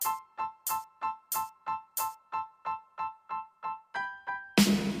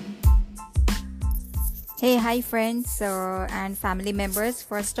Hey, hi friends and family members.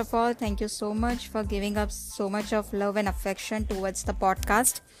 First of all, thank you so much for giving up so much of love and affection towards the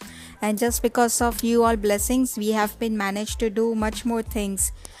podcast. And just because of you all blessings, we have been managed to do much more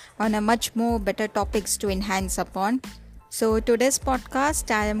things on a much more better topics to enhance upon. So today's podcast,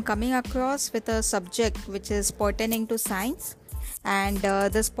 I am coming across with a subject which is pertaining to science. And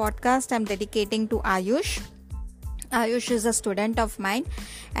this podcast I'm dedicating to Ayush. Ayush is a student of mine,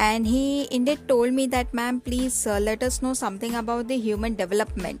 and he indeed told me that, ma'am, please let us know something about the human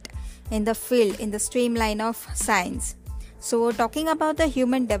development in the field, in the streamline of science. So, talking about the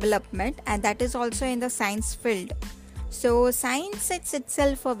human development, and that is also in the science field. So, science is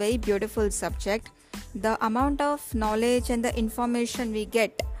itself a very beautiful subject. The amount of knowledge and the information we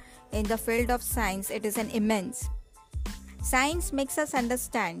get in the field of science, it is an immense. Science makes us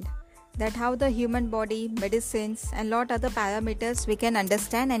understand that how the human body, medicines and lot other parameters we can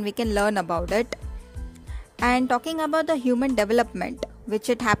understand and we can learn about it. And talking about the human development, which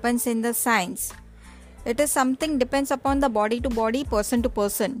it happens in the science, it is something depends upon the body to body, person to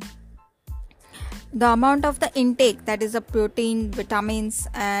person. The amount of the intake, that is a protein, vitamins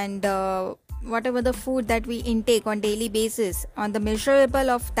and whatever the food that we intake on daily basis, on the measurable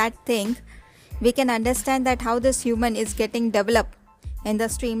of that thing, we can understand that how this human is getting developed in the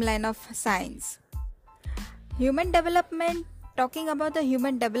streamline of science. Human development, talking about the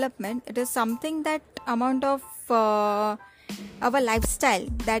human development, it is something that amount of our lifestyle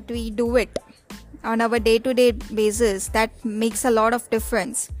that we do it on our day-to-day basis, that makes a lot of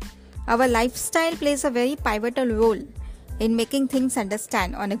difference. Our lifestyle plays a very pivotal role in making things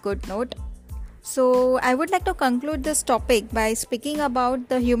understand on a good note. So I would like to conclude this topic by speaking about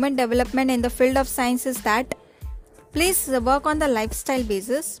the human development in the field of science is that please work on the lifestyle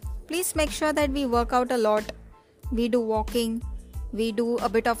basis. Please make sure that we work out a lot. We do walking. We do a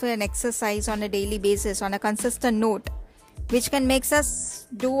bit of an exercise on a daily basis on a consistent note, which can make us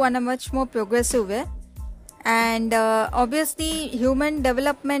do on a much more progressive way. And obviously, human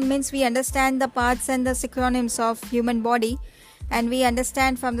development means we understand the parts and the synonyms of human body, and we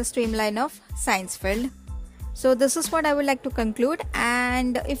understand from the streamline of science field. So this is what I would like to conclude.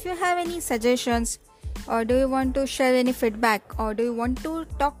 And if you have any suggestions, or do you want to share any feedback, or do you want to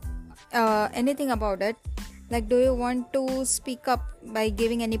talk anything about it, like do you want to speak up by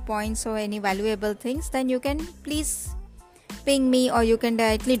giving any points or any valuable things, then you can please ping me or you can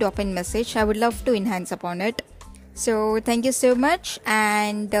directly drop in message. I would love to enhance upon it. So thank you so much,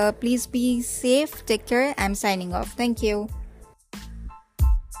 and please be safe, take care. I'm signing off. Thank you.